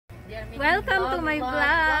Welcome to my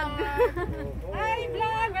vlog. Hi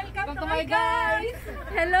vlog! Welcome to my guys!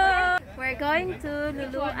 Hello! We're going to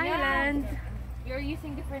Lulu Island. You're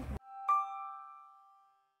using different...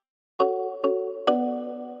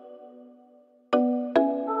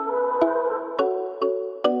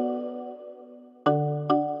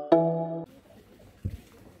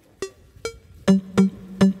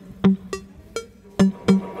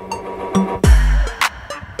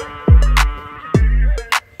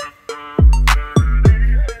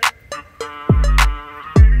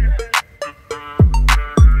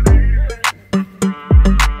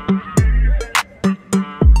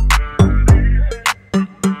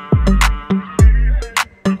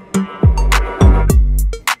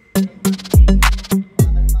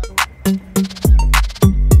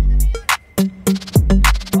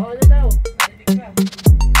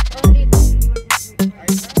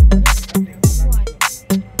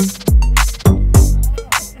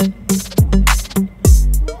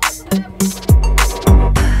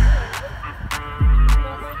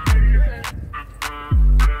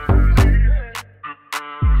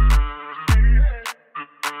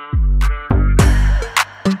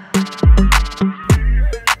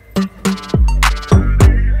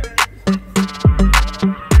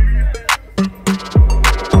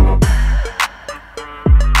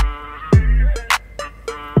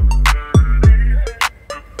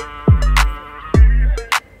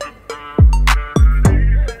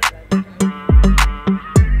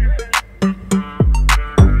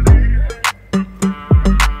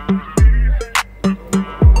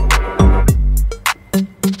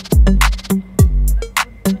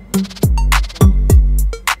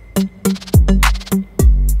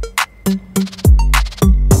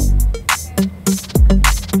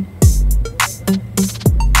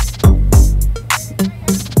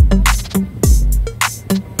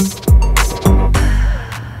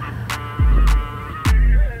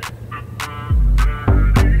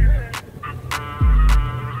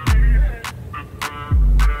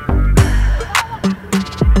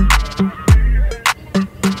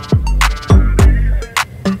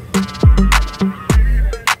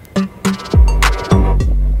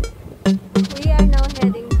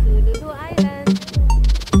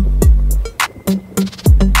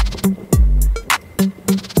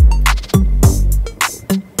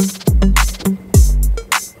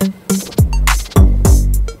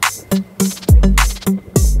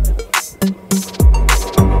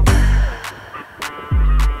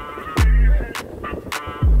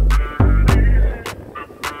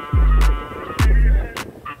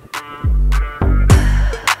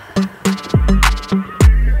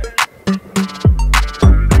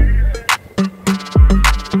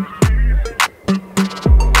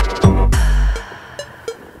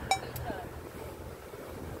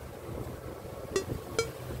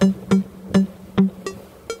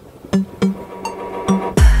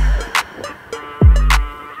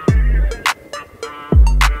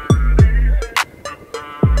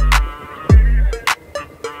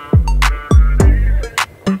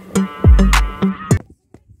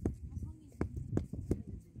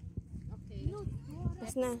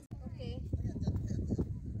 Na. Okay.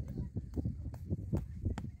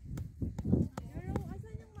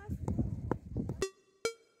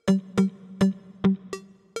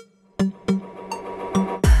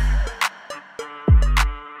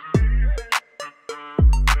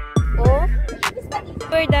 Oh,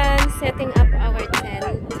 we're done setting up our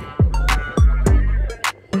tent.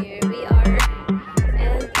 Here we are,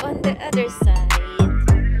 and on the other side,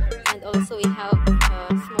 and also we have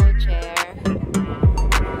a small chair.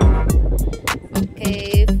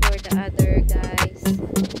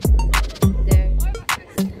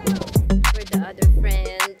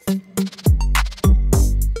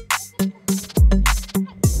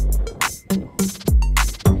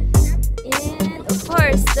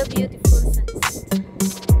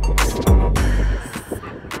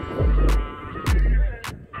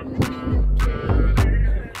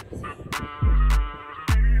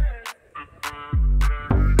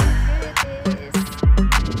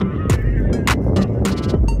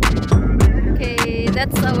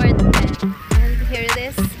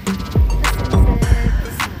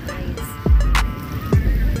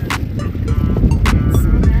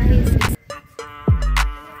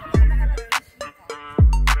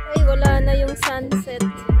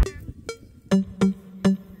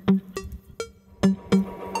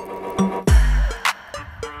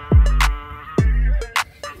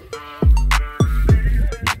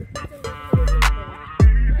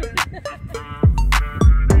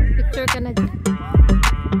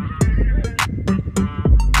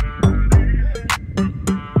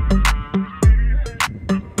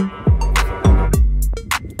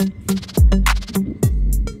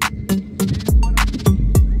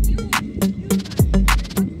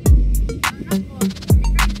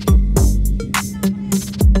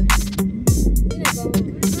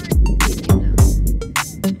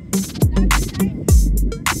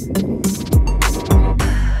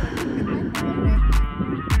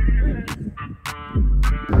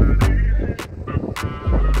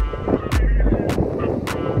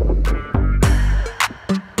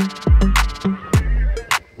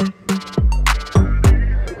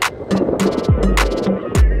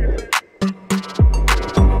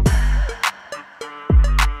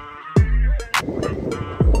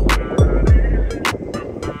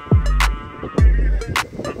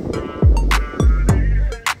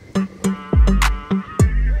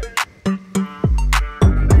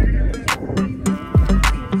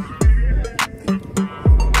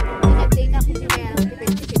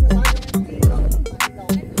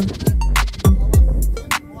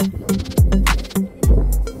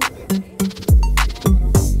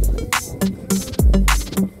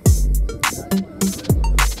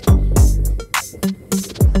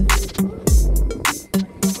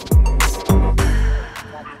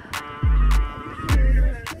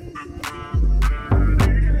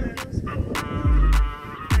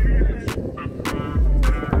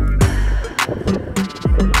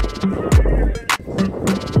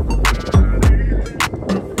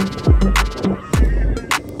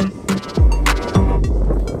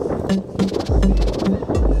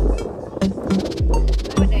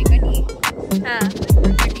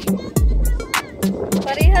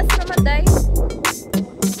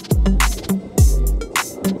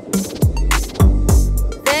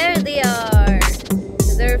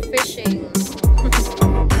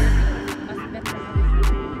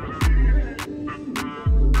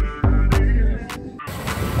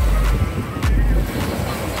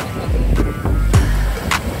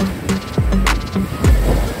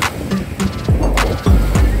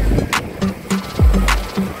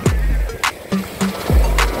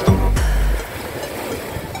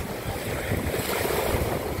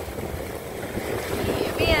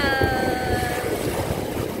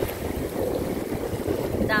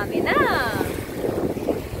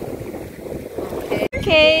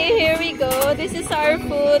 This is our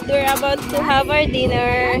food. We're about to have our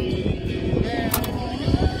dinner.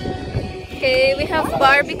 Okay, we have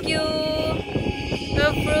barbecue, we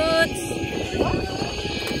have fruits.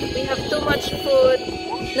 We have too much food.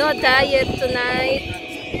 No diet tonight.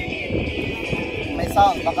 May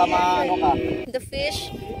sound, baka maano ka. The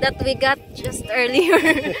fish that we got just earlier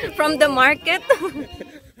from the market.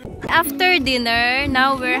 After dinner,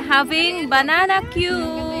 now we're having banana Q.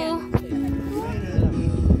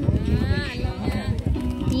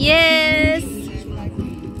 Yes.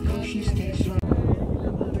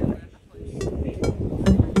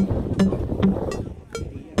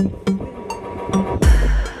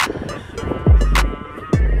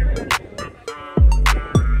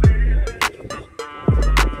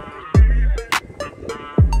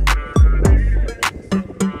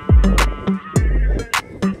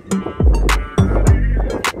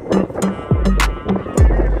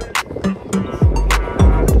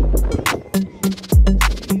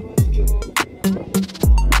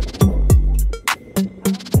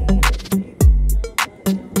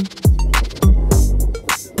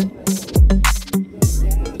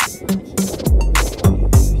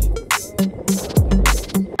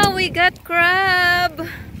 Got crab.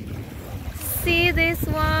 See this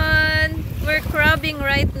one. We're crabbing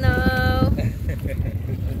right now.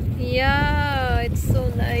 Yeah, it's so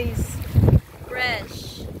nice.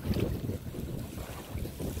 Fresh.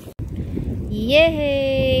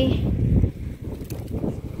 Yay!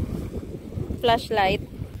 Flashlight.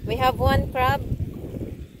 We have one crab.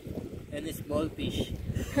 And a small fish.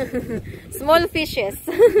 Small fishes.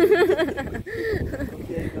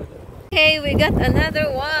 Okay, we got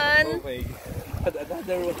another one. Oh my God,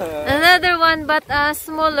 another one. Another one, but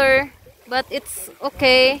smaller. But it's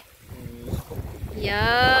okay.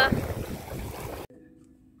 Yeah.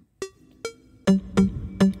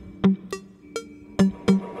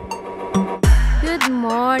 Good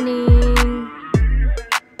morning.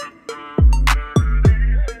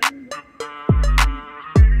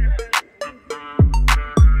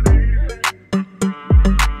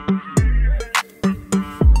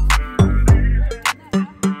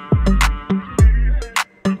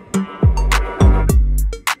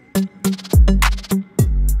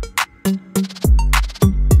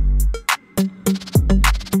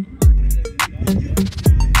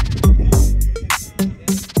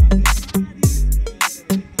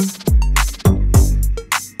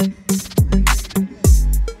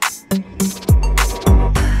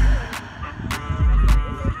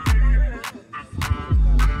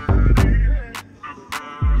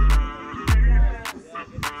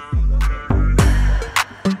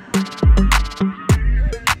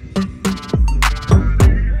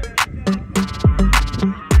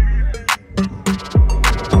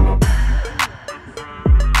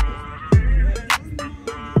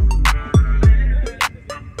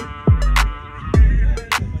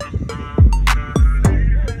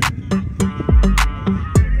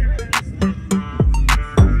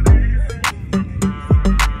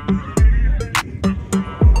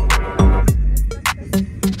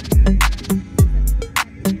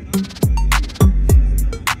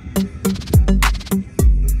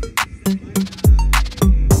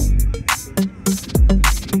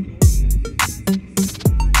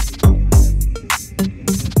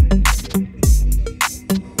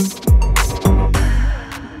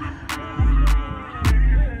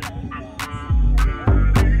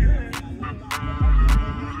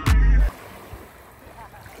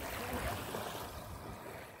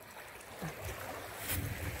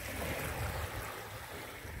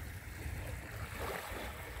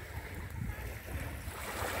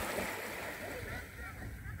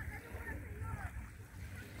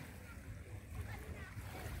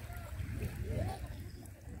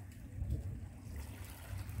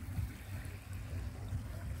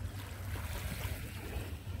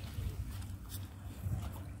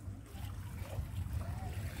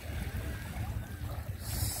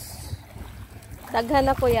 Daghan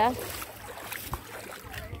na kuya.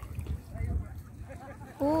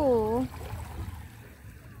 Ooh.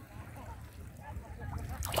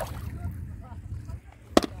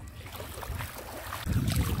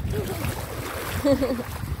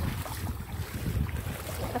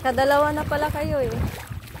 Nakadalawa na pala kayo eh.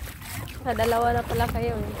 Nakadalawa na pala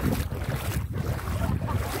kayo eh.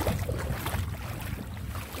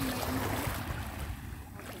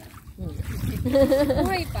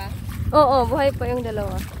 Buhay pa? Oo, buhay pa yung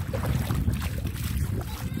dalawa.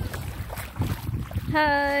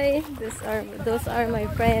 Hi! Those are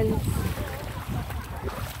my friends.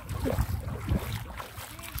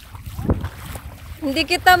 Hindi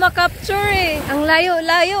kita makapture eh. Ang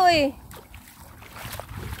layo-layo eh.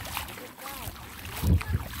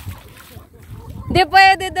 Di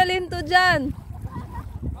pwede dalhin to dyan.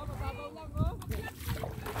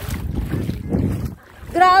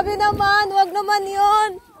 Grabe naman, wag naman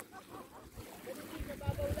yun.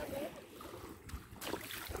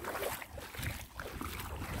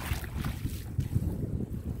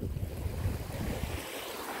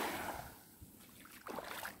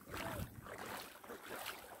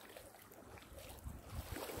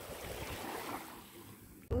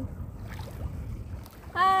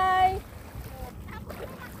 Hi!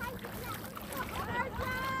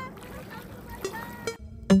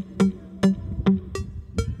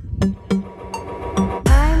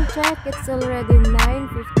 Time check, it's already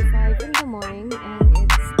 9:55 in the morning and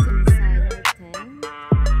it's inside our tent.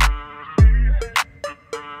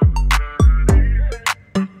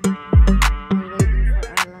 We're waiting for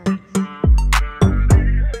our lunch.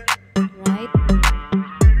 Right?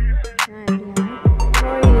 Right.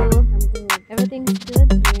 How are you? I'm good. Everything's good?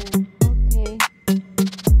 Yeah. Okay.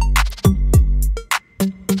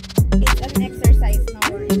 It's an exercise, no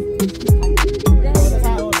worries.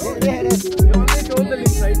 You only told the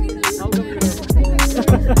link, right? How come you know?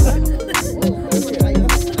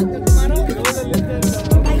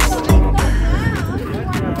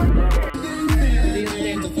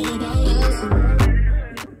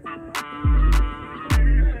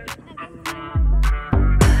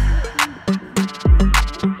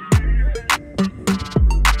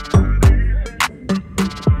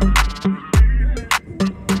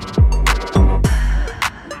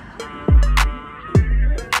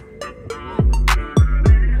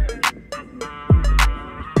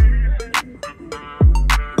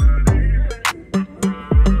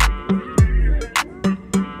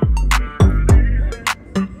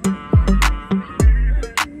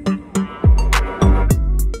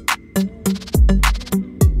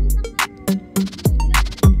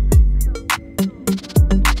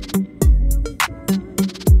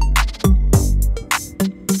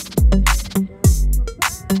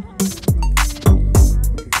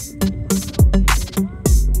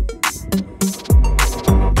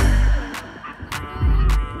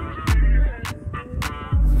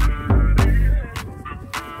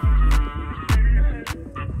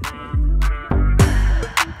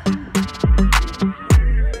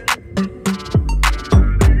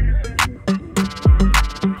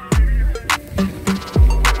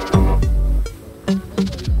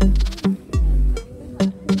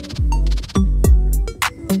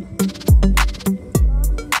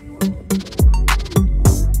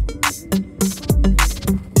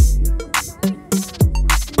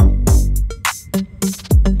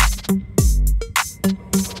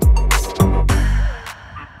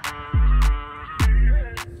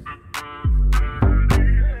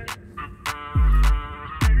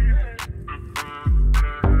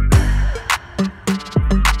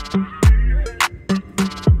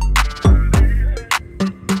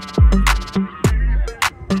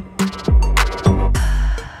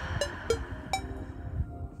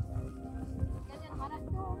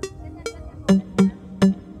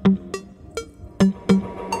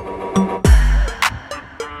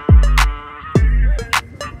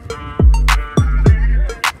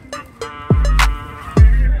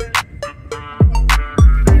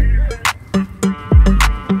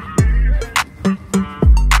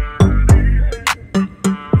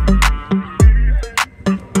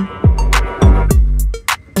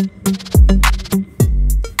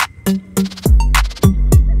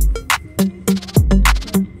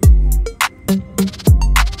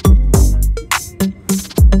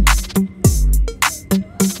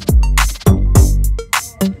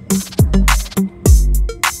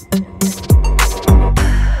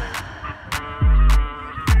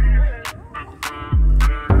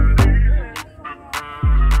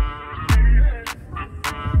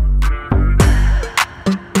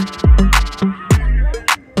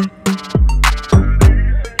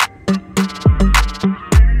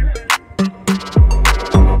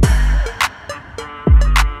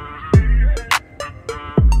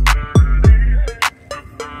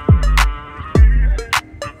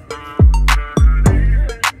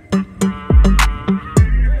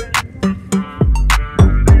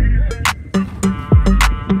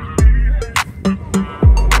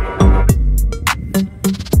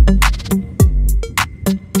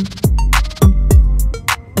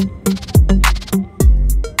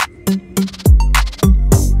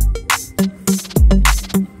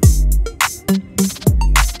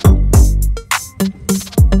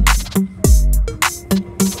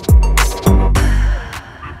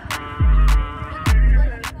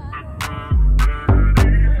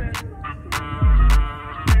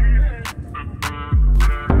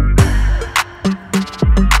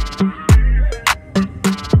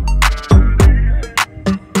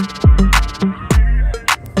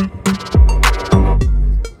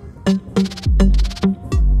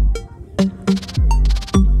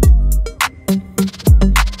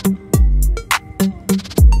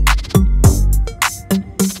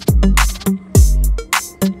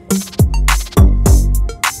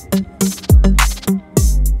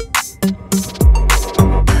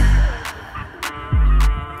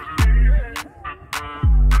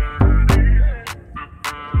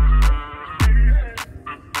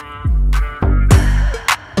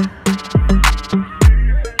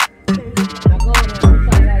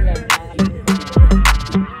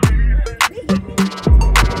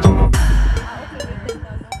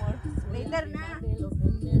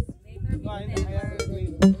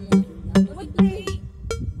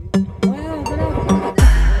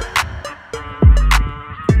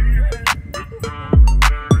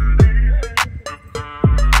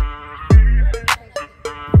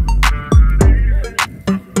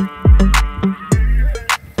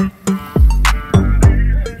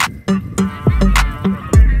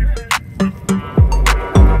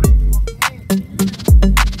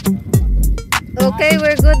 Okay,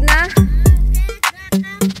 we're good na?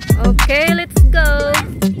 Okay, let's go.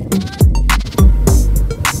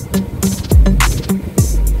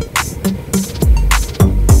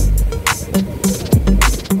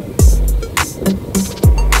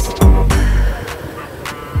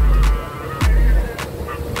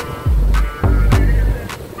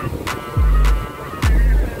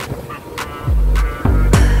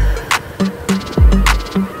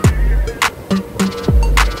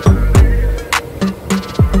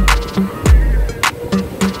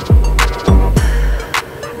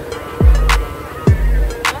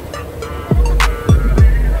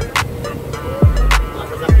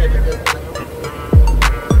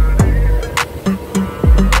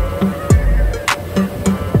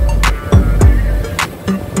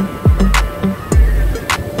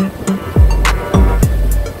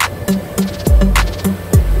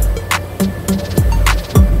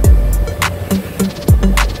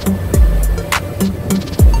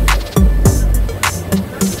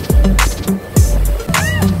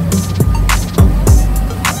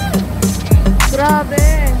 Grabe.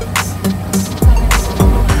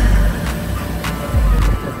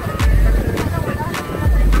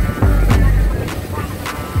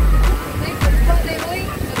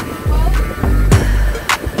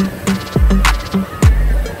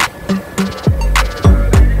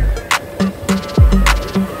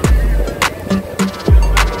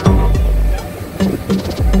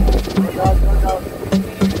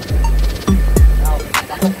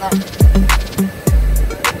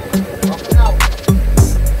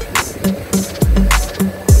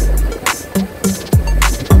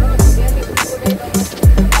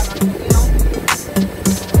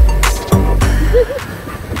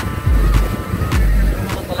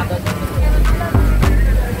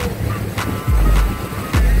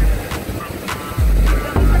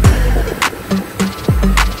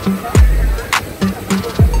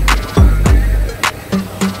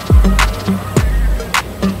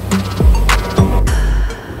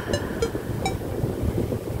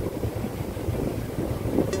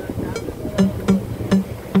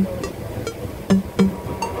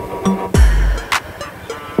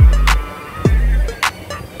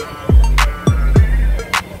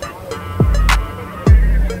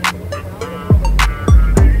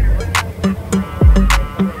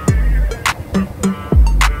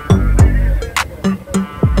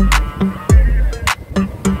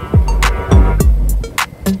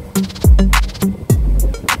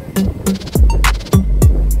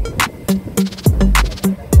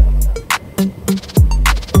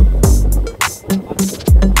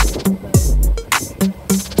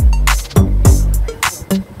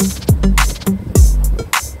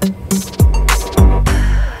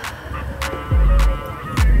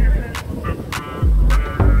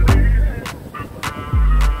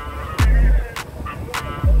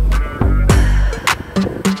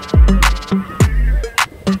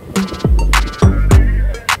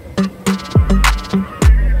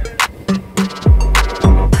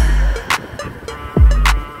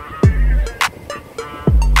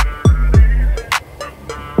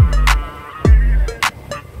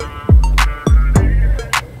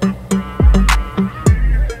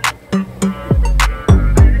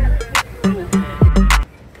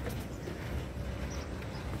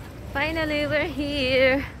 Finally, we're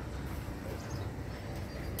here.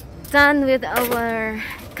 Done with our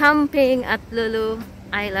camping at Lulu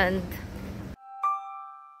Island.